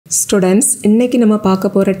Students, இன்னைக்கு நம்ம பார்க்க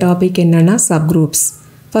போற டாபிக் என்னன்னா subgroups.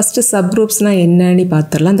 First subgroupsனா என்னன்னு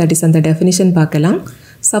பார்த்தறலாம். That is அந்த definition பார்க்கலாம்.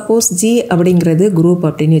 Suppose G அப்படிங்கிறது group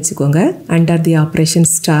அப்படினு வெச்சுக்கோங்க under the operation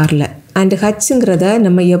starல. And Hங்கிறத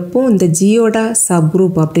நம்ம எப்போ இந்த G ஓட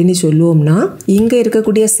subgroup அப்படினு சொல்லுவோம்னா இங்க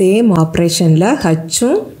இருக்கக்கூடிய same operationல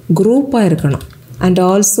Hம் group-ஆ இருக்கணும். And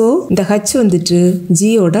also இந்த H வந்துட்டு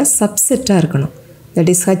G ஓட subset-ஆ இருக்கணும். That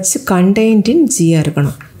is H contained in G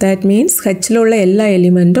இருக்கணும். That means H ல உள்ள எல்லா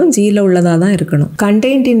எலிமெண்ட்டும் G ல உள்ளதா தான் இருக்கணும்.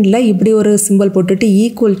 Contained in ல இப்படி ஒரு சிம்பல் போட்டுட்டு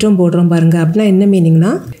equal to போடுறோம் பாருங்க. அப்படினா என்ன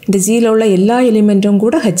மீனிங்னா இந்த G ல உள்ள எல்லா எலிமெண்ட்டும்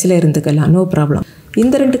கூட H ல இருந்துக்கலாம். No problem.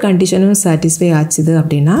 இந்த ரெண்டு கண்டிஷனும் satisfy ஆச்சுது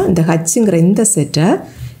அப்படினா இந்த Hங்கிற இந்த செட்டை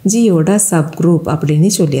G ஓட subgroup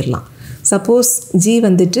அப்படினு சொல்லிரலாம். Suppose G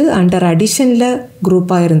வந்துட்டு under additionல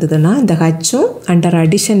குரூப்பா இருந்ததுன்னா இந்த Hம் under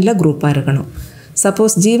additionல குரூப்பா இருக்கணும்.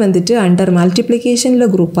 Suppose G வந்துட்டு under multiplicationல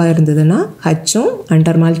குரூப்பா இருந்ததுன்னா Hம்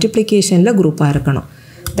under multiplicationல குரூப்பா இருக்கணும்.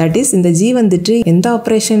 That is இந்த G வந்துட்டு எந்த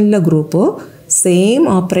ஆபரேஷன்ல குரூப்போ சேம்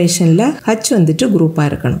ஆபரேஷன்ல H வந்துட்டு குரூப்பா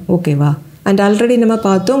இருக்கணும். ஓகேவா? And already நம்ம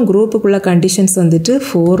பார்த்தோம் குரூப்புக்குள்ள கண்டிஷன்ஸ் வந்துட்டு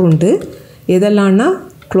 4 உண்டு. எதெல்லாம்னா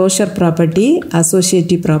closure property,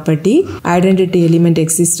 associative property, identity element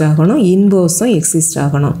exist ஆகணும், inverse-ம் exist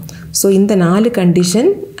ஆகணும். So இந்த 4 condition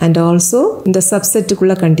and also இந்த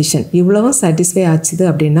subset-க்குள்ள condition இவ்வளவும் satisfy ஆச்சுது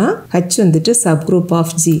அப்படின்னா H வந்துட்டு subgroup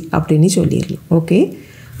of G அப்படின்னு சொல்லிடலாம். ஓகே.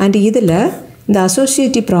 and இதில் இந்த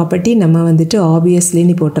associative property நம்ம வந்துட்டு obviously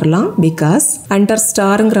போட்டுடலாம் because under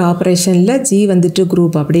starங்கிற ஆபரேஷனில் G வந்துட்டு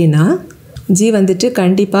group அப்படின்னா G வந்துட்டு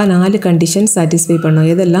கண்டிப்பா 4 condition satisfy பண்ணும்.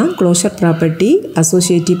 எதெல்லாம் closure property,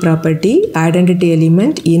 associative property, identity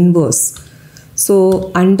element, inverse. So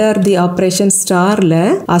under the operation starல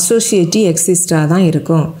associative exist தான்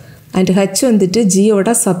இருக்கும். And H வந்துட்டு G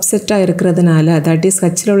ஓட subset இருக்கிறதுனால that is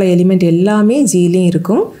H ல உள்ள எலிமெண்ட் எல்லாமே G லயும்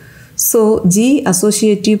இருக்கும். So G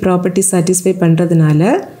associative property satisfy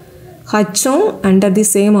பண்றதுனால Hம் under the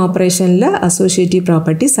same operationல associative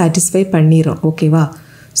property satisfy பண்ணிரும். ஓகேவா?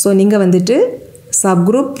 ஸோ நீங்கள் வந்துட்டு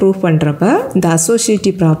சப்குரூப் ப்ரூவ் பண்ணுறப்ப இந்த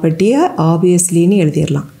அசோசியேட்டிவ் ப்ராப்பர்ட்டியை ஆப்வியஸ்லின்னு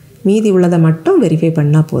எழுதிடலாம். மீதி உள்ளதை மட்டும் வெரிஃபை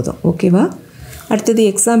பண்ணால் போதும். ஓகேவா? அடுத்தது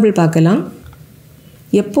எக்ஸாம்பிள் பார்க்கலாம்.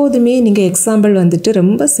 எப்போதுமே நீங்கள் எக்ஸாம்பிள் வந்துட்டு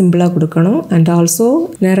ரொம்ப சிம்பிளாக கொடுக்கணும். அண்ட் ஆல்சோ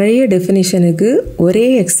நிறைய டெஃபினிஷனுக்கு ஒரே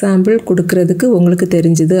எக்ஸாம்பிள் கொடுக்கறதுக்கு உங்களுக்கு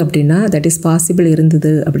தெரிஞ்சுது அப்படின்னா தட் இஸ் பாசிபிள்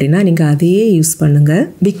இருந்தது அப்படின்னா நீங்கள் அதையே யூஸ் பண்ணுங்கள்.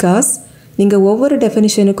 பிகாஸ் நீங்கள் ஒவ்வொரு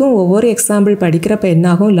டெஃபினிஷனுக்கும் ஒவ்வொரு எக்ஸாம்பிள் படிக்கிறப்ப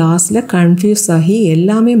என்னாகும் லாஸ்ட்டில் கன்ஃபியூஸ் ஆகி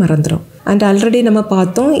எல்லாமே மறந்துடும். அண்ட் ஆல்ரெடி நம்ம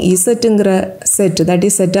பார்த்தோம் இசட்டுங்கிற set that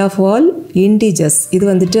is set of all integers இது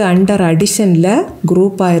வந்துட்டு அண்டர் அடிஷனில்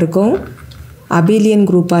குரூப்பாக இருக்கும், அபிலியன்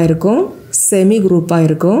குரூப்பாக இருக்கும், செமி குரூப்பாக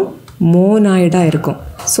இருக்கும், மோனாய்டாக இருக்கும்.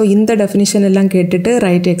 ஸோ இந்த டெஃபினிஷன் எல்லாம் கேட்டுட்டு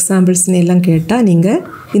ரைட் எக்ஸாம்பிள்ஸ்னு எல்லாம் கேட்டால் நீங்கள்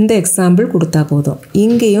இந்த எக்ஸாம்பிள் கொடுத்தா போதும்.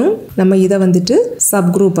 இங்கேயும் நம்ம இதை வந்துட்டு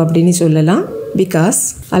சப்குரூப் அப்படின்னு சொல்லலாம். பிகாஸ்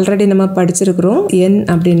ஆல்ரெடி நம்ம படிச்சிருக்கிறோம் n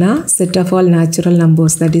அப்படின்னா set of all natural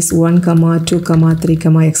numbers that is 1, 2,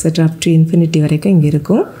 3, etcetera up to infinity வரைக்கும் இங்கே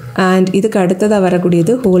இருக்கும். அண்ட் இதுக்கு அடுத்ததாக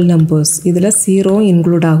வரக்கூடியது ஹோல் நம்பர்ஸ். இதில் 0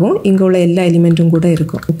 இன்க்ளூட் ஆகும், இங்கே உள்ள எல்லா எலிமெண்ட்டும் கூட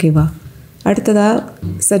இருக்கும். ஓகேவா? அடுத்ததாக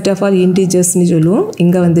செட் ஆஃப் ஆல் இன்டிஜர்ஸ்னு சொல்லுவோம்.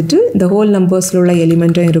 இங்கே வந்துட்டு இந்த ஹோல் நம்பர்ஸில் உள்ள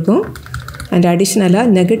எலிமெண்ட்டும் இருக்கும். அண்ட் அடிஷ்னலாக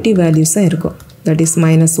நெகட்டிவ் வேல்யூஸும் இருக்கும். தட் இஸ்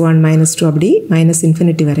 -1, -2 அப்படி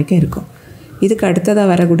 -infinity வரைக்கும் இருக்கும். இதுக்கு அடுத்ததாக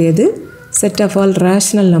வரக்கூடியது set of all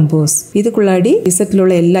rational numbers. இதுக்குள்ளாடி இசட்டில்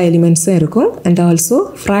உள்ள எல்லா எலிமெண்ட்ஸும் இருக்கும். And also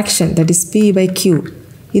fraction that is p/q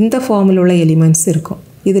இந்த ஃபார்மில் உள்ள எலிமெண்ட்ஸ் இருக்கும்.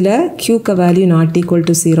 இதில் q value not equal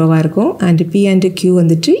to 0 இருக்கும். அண்ட் p அண்ட் q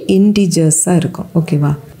வந்துட்டு இன்டிஜர்ஸாக இருக்கும்.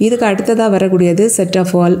 ஓகேவா? இதுக்கு அடுத்ததாக வரக்கூடியது set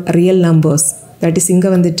of all real numbers. That is இங்கே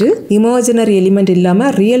வந்துட்டு இமேஜினரி எலிமெண்ட்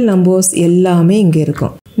இல்லாமல் ரியல் நம்பர்ஸ் எல்லாமே இங்கே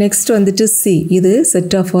இருக்கும். நெக்ஸ்ட் வந்துட்டு C இது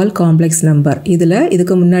set of all complex number. இதில்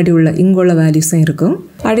இதுக்கு முன்னாடி உள்ள இங்குள்ள வேல்யூஸும் இருக்கும்.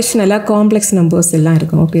 அடிஷ்னலாக காம்ப்ளெக்ஸ் நம்பர்ஸ் எல்லாம்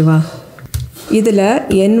இருக்கும். ஓகேவா? இதில்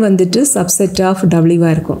n வந்துட்டு சப்செட் ஆஃப் W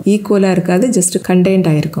இருக்கும். ஈக்குவலாக இருக்காது, ஜஸ்ட் கண்டெய்ன்ட்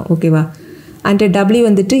ஆகிருக்கும். ஓகேவா? அண்ட் W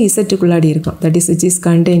வந்துட்டு இசட்டுக்குள்ளாடி இருக்கும். That is which is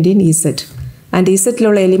contained in Z. And இசட்டில்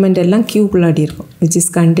உள்ள எலிமெண்ட் எல்லாம் Qக்குள்ளாடி இருக்கும் which is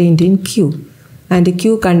contained in Q. And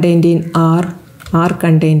Q contained in R, R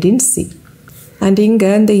contained in C. And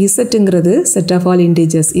இங்கே இந்த இசட்டுங்கிறது செட் ஆஃப் ஆல்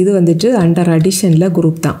இன்டிஜர்ஸ் இது வந்துட்டு அண்டர் அடிஷனில்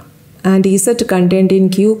குரூப் தான். And Z contained in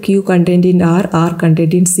Q, Q contained in R, R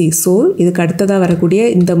contained in C. So இதுக்கு அடுத்ததாக வரக்கூடிய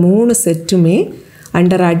இந்த 3 செட்டுமே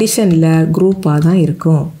under அடிஷனில் குரூப்பாக தான்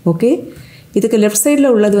இருக்கும். ஓகே. இதுக்கு லெஃப்ட்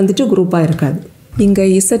சைடில் உள்ளது வந்துட்டு குரூப்பாக இருக்காது. இங்கே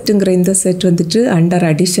இசட்டுங்கிற இந்த செட் வந்துட்டு அண்டர்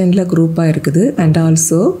அடிஷனில் குரூப்பாக இருக்குது. And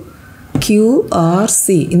also Q, R,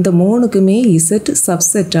 C இந்த 3க்குமே Z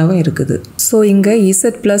சப்செட்டாகவும் இருக்குது. ஸோ இங்கே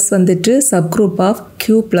Z ப்ளஸ் வந்துட்டு சப்குரூப் ஆஃப்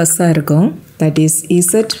Q ப்ளஸ்ஸாக இருக்கும். that is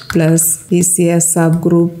Z plus is a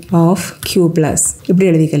subgroup of Q plus. இப்படி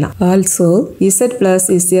எழுதிக்கலாம். Also Z plus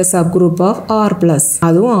is a subgroup of R plus.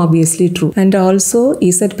 அதுவும் obviously true. And also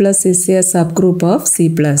Z plus is a subgroup of C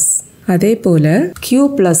plus. அதே போல Q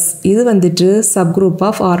plus இது வந்துட்டு subgroup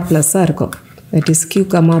of R plus இருக்கும். That is Q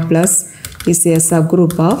comma plus is a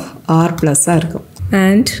subgroup of R plus இருக்கும்.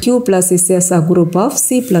 And Q plus is a subgroup of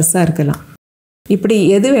C plus இருக்கலாம். இப்படி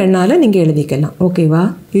எது வேணாலும் நீங்கள் எழுதிக்கலாம். ஓகேவா?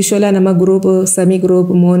 யூஸ்வலாக நம்ம group, semi group,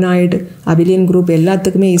 monoid, abelian group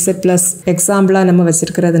எல்லாத்துக்குமே இசட் ப்ளஸ் எக்ஸாம்பிளாக நம்ம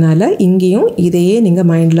வச்சுருக்கிறதுனால இங்கேயும் இதையே நீங்கள்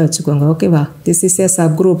மைண்டில் வச்சுக்கோங்க. ஓகேவா? This is a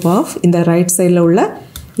sub group of இந்த ரைட் சைடில் உள்ள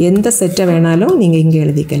எந்த செட்டை வேணாலும் நீங்கள் இங்கே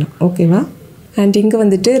எழுதிக்கலாம். ஓகேவா? அண்ட் இங்கே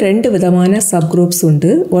வந்துட்டு 2 விதமான சப் குரூப்ஸ்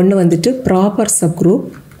உண்டு. ஒன்று வந்துட்டு ப்ராப்பர் சப் குரூப்,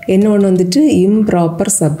 இன்னொன்று வந்துட்டு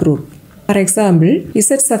improper sub group. For example,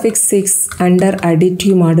 Z suffix 6 under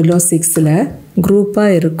additive modulo 6ல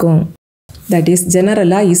குரூப்பாக இருக்கும். That is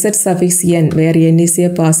generally Z suffix n where n is a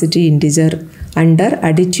positive integer under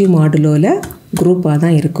additive moduloல குரூப்பாக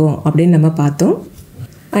தான் இருக்கும் அப்படின்னு நம்ம பார்த்தோம்.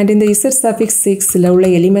 அண்ட் இந்த Z suffix 6ல உள்ள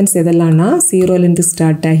எலிமெண்ட்ஸ் எதெல்லாம்னா 0லேருந்து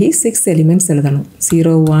ஸ்டார்ட் ஆகி 6 எலிமெண்ட்ஸ் எழுதணும்.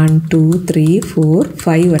 0 1 2 3 4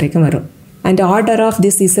 5 வரைக்கும் வரும். And order of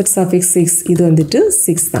this Z suffix 6 இது வந்துட்டு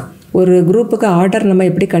 6 தான். ஒரு குரூப்புக்கு ஆர்டர் நம்ம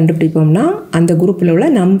எப்படி கண்டுபிடிப்போம்னா அந்த குரூப்பில் உள்ள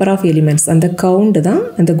நம்பர் ஆஃப் எலிமெண்ட்ஸ், அந்த கவுண்ட் தான்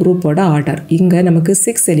அந்த குரூப்போட ஆர்டர். இங்கே நமக்கு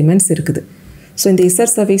 6 எலிமெண்ட்ஸ் இருக்குது. ஸோ இந்த Z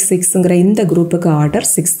suffix 6ங்கிற இந்த குரூப்புக்கு ஆர்டர்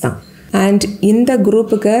 6 தான். அண்ட் இந்த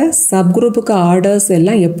குரூப்புக்கு சப் குரூப்புக்கு ஆர்டர்ஸ்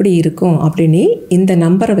எல்லாம் எப்படி இருக்கும் அப்படின்னு இந்த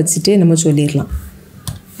நம்பரை வச்சுட்டே நம்ம சொல்லிடலாம்.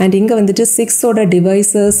 அண்ட் இங்கே வந்துட்டு 6ஓட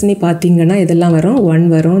டிவைசஸ்ன்னு பார்த்தீங்கன்னா இதெல்லாம் வரும். 1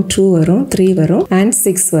 வரும், 2 வரும், 3 வரும் அண்ட்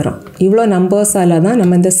 6 வரும். இவ்வளோ நம்பர்ஸால் தான்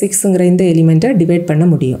நம்ம இந்த 6ங்கிற இந்த எலிமெண்ட்டை டிவைட் பண்ண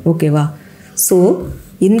முடியும். ஓகேவா? ஸோ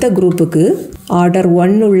இந்த குரூப்புக்கு ஆர்டர்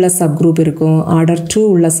 1 உள்ள சப் குரூப் இருக்கும், ஆர்டர் 2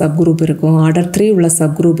 உள்ள சப் குரூப் இருக்கும், ஆர்டர் 3 உள்ள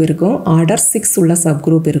சப் குரூப் இருக்கும், ஆர்டர் 6 உள்ள சப்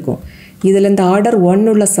குரூப் இருக்கும். இதில் இந்த ஆர்டர் 1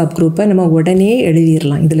 உள்ள சப் குரூப்பை நம்ம உடனே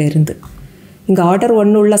எழுதிடலாம். இதில் இருந்து இங்கே ஆர்டர்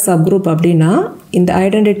 1 உள்ள சப் குரூப் அப்படின்னா இந்த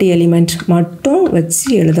ஐடென்டிட்டி எலிமெண்ட் மட்டும் வச்சு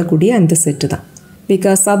எழுதக்கூடிய அந்த செட்டு தான்.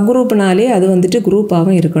 பிகாஸ் சப் குரூப்னாலே அது வந்துட்டு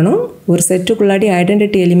குரூப்பாகவும் இருக்கணும். ஒரு செட்டுக்குள்ளாடி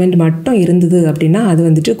ஐடென்டிட்டி எலிமெண்ட் மட்டும் இருந்தது அப்படின்னா அது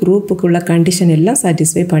வந்துட்டு குரூப்புக்குள்ள கண்டிஷன் எல்லாம்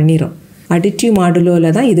சாட்டிஸ்ஃபை பண்ணிடும். அடிட்டிவ்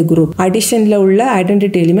மாடுலோவில் தான் இது குரூப். அடிஷனில் உள்ள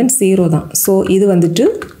ஐடென்டிட்டி எலிமெண்ட் 0 தான். ஸோ இது வந்துட்டு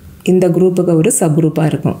இந்த குரூப்புக்கு ஒரு சப்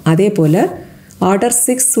குரூப்பாக இருக்கும். அதே போல் ஆர்டர்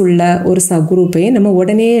 6 உள்ள ஒரு சப் குரூப்பையும் நம்ம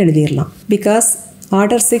உடனே எழுதிடலாம். பிகாஸ்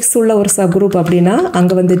ஆர்டர் 6 உள்ள ஒரு சப் குரூப் அப்படின்னா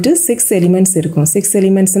அங்கே வந்துட்டு 6 எலிமெண்ட்ஸ் இருக்கும். 6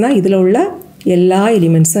 எலிமெண்ட்ஸ்னால் இதில் உள்ள எல்லா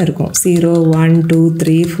எலிமெண்ட்ஸும் இருக்கும். 0 1 2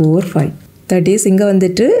 3 4 5. தட் இஸ் இங்கே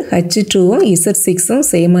வந்துட்டு H2ம் Z6ம்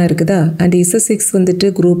சேமாக இருக்குதா? அண்ட் Z6 வந்துட்டு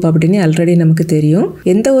குரூப் அப்படின்னு ஆல்ரெடி நமக்கு தெரியும்.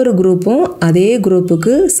 எந்த ஒரு குரூப்பும் அதே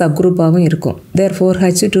குரூப்புக்கு சப் குரூப்பாகவும் இருக்கும். therefore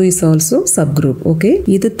H2 is also sub group. Okay,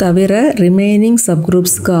 இது தவிர ரிமைனிங் சப்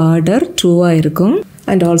குரூப்ஸ்க்கு ஆர்டர் 2ஆக இருக்கும்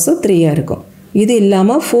அண்ட் ஆல்சோ 3ஆக இருக்கும். இது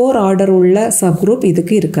இல்லாமல் 4 ஆர்டர் உள்ள சப் குரூப்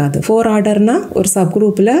இதுக்கு இருக்காது. 4 ஆர்டர்னா ஒரு சப்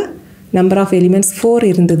குரூப்பில் நம்பர் ஆஃப் எலிமெண்ட்ஸ் 4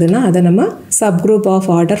 இருந்ததுன்னா அதை நம்ம சப் குரூப் ஆஃப்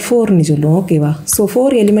ஆர்டர் 4ன்னு சொல்லுவோம். ஓகேவா? ஸோ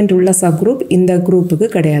 4 எலிமெண்ட் உள்ள சப் குரூப் இந்த குரூப்புக்கு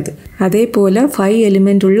கிடையாது. அதே போல் 5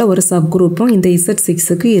 எலிமெண்ட் உள்ள ஒரு சப் குரூப்பும் இந்த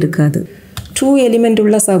Z6க்கு இருக்காது. 2 எலிமெண்ட்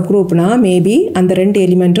உள்ள சப் குரூப்னா மேபி அந்த 2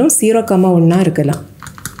 எலிமெண்ட்டும் 0,1 இருக்கலாம்.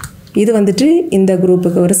 இது வந்துட்டு இந்த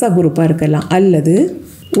குரூப்புக்கு ஒரு சப் குரூப்பாக இருக்கலாம். அல்லது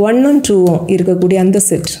 1ம் 2ம் இருக்கக்கூடிய அந்த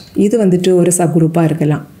செட் இது வந்துட்டு ஒரு சப் குரூப்பாக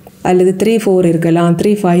இருக்கலாம். அல்லது 3 4 இருக்கலாம்,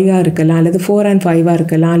 3 5 இருக்கலாம், அல்லது 4 and 5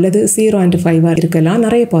 இருக்கலாம், அல்லது 0 and 5 இருக்கலாம்.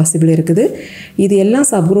 நிறைய பாசிபிள் இருக்குது. இது எல்லாம்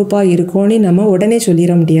சப் குரூப்பாக இருக்கும்னு நம்ம உடனே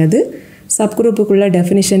சொல்லிட முடியாது. சப் குரூப்புக்குள்ள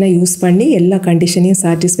டெஃபினிஷனை யூஸ் பண்ணி எல்லா கண்டிஷனையும்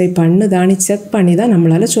சாட்டிஸ்ஃபை பண்ணுதான்னு செக் பண்ணி தான்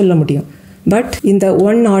நம்மளால் சொல்ல முடியும். பட் இந்த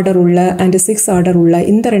 1 ஆர்டர் உள்ள அண்ட் 6 ஆர்டர் உள்ள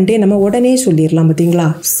இந்த 2 நம்ம உடனே சொல்லிடலாம். பார்த்தீங்களா?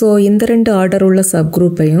 ஸோ இந்த 2 ஆர்டர் உள்ள சப்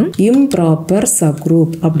குரூப்பையும் இம்ப்ராப்பர் சப்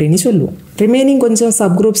குரூப் அப்படின்னு சொல்லுவோம். ரிமைனிங் கொஞ்சம்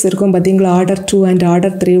சப் குரூப்ஸ் இருக்கும் பார்த்தீங்களா? ஆர்டர் 2 அண்ட்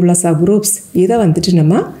ஆர்டர் 3 உள்ள சப் குரூப்ஸ் இதை வந்துட்டு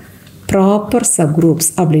நம்ம ப்ராப்பர் சப் குரூப்ஸ்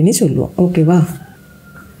அப்படின்னு சொல்லுவோம். ஓகேவா?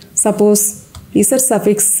 சப்போஸ் Z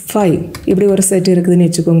suffix 5 இப்படி ஒரு செட் இருக்குதுன்னு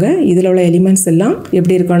வச்சுக்கோங்க. இதில் உள்ள எலிமெண்ட்ஸ் எல்லாம்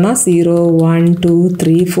எப்படி இருக்குன்னா 0 1 2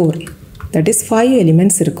 3 4 தட் இஸ் 5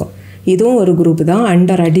 எலிமெண்ட்ஸ் இருக்கும். இதுவும் ஒரு குரூப் தான்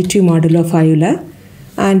under additive modulo 5ல்.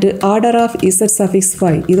 And order of Z suffix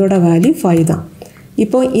 5 இதோட வேல்யூ 5 தான்.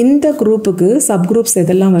 இப்போ இந்த குரூப்புக்கு சப் குரூப்ஸ்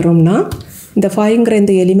எதெல்லாம் வரும்னா இந்த 5ங்கிற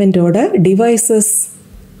இந்த எலிமெண்ட்டோட டிவைசஸ்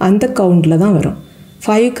அந்த கவுண்டில் தான் வரும்.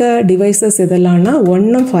 5க்கு டிவைசஸ் எதெல்லாம்னா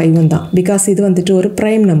 1ம் 5ம் தான். பிகாஸ் இது வந்துட்டு ஒரு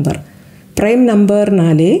ப்ரைம் நம்பர். ப்ரைம்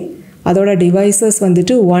நம்பர்னாலே அதோட டிவைசஸ்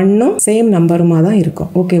வந்துட்டு 1ம் சேம் நம்பருமாக தான் இருக்கும்.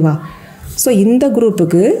 ஓகேவா? ஸோ இந்த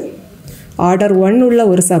குரூப்புக்கு ஆர்டர் 1 உள்ள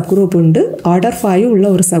ஒரு சப் குரூப் உண்டு, ஆர்டர் 5 உள்ள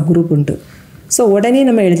ஒரு சப் குரூப் உண்டு. ஸோ உடனே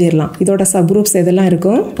நம்ம எழுதிடலாம் இதோட சப்குரூப்ஸ் எதெல்லாம்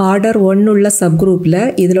இருக்கும். ஆர்டர் 1 உள்ள சப்குரூப்பில்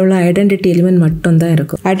இதில் உள்ள ஐடென்டிட்டி எலிமெண்ட் மட்டும்தான்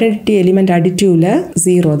இருக்கும். ஐடென்டிட்டி எலிமெண்ட் அடிட்டிவில்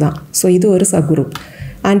 0 தான். ஸோ இது ஒரு சப்குரூப்.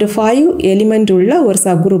 அண்டு 5 எலிமெண்ட் உள்ள ஒரு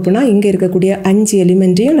சப்குரூப்னா இங்கே இருக்கக்கூடிய 5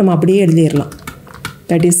 எலிமெண்ட்டையும் நம்ம அப்படியே எழுதிடலாம்.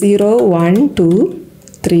 That is 0 1 2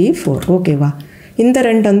 3 4. ஓகேவா? இந்த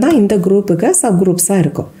ரெண்டும் தான் இந்த குரூப்புக்கு சப்குரூப்ஸாக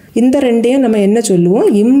இருக்கும். இந்த ரெண்டையும் நம்ம என்ன சொல்லுவோம்,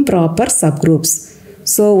 இம்ப்ராப்பர் சப்குரூப்ஸ்.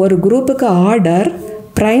 ஸோ ஒரு குரூப்புக்கு ஆர்டர்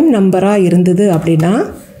ப்ரைம் நம்பராக இருந்தது அப்படின்னா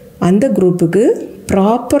அந்த குரூப்புக்கு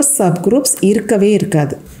ப்ராப்பர் சப்குரூப்ஸ் இருக்கவே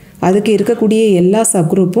இருக்காது. அதுக்கு இருக்கக்கூடிய எல்லா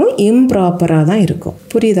சப்குரூப்பும் இம்ப்ராப்பராக தான் இருக்கும்.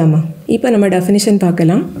 புரியுதாம்மா? இப்போ நம்ம டெஃபினிஷன்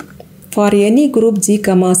பார்க்கலாம். For any group G,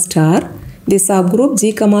 the subgroup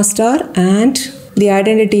G, and the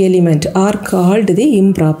identity element are called the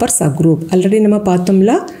improper subgroup. Already நம்ம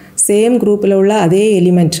பார்த்தோம்ல, சேம் குரூப்பில் உள்ள அதே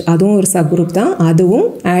எலிமெண்ட் அதுவும் ஒரு சப்குரூப் தான். அதுவும்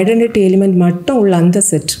ஐடென்டிட்டி எலிமெண்ட் மட்டும் உள்ள அந்த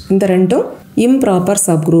செட், இந்த ரெண்டும் இம்ப்ராப்பர்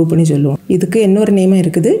சப்குரூப்னு சொல்லுவோம். இதுக்கு இன்னொரு நேம்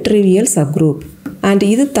இருக்குது, ட்ரிவியல் சப்குரூப். அண்ட்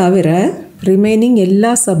இது தவிர ரிமைனிங்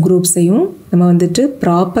எல்லா சப்குரூப்ஸையும் நம்ம வந்துட்டு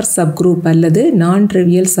ப்ராப்பர் சப்குரூப் அல்லது நான்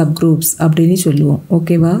ட்ரிவியல் சப்குரூப்ஸ் அப்படின்னு சொல்லுவோம்.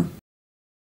 ஓகேவா?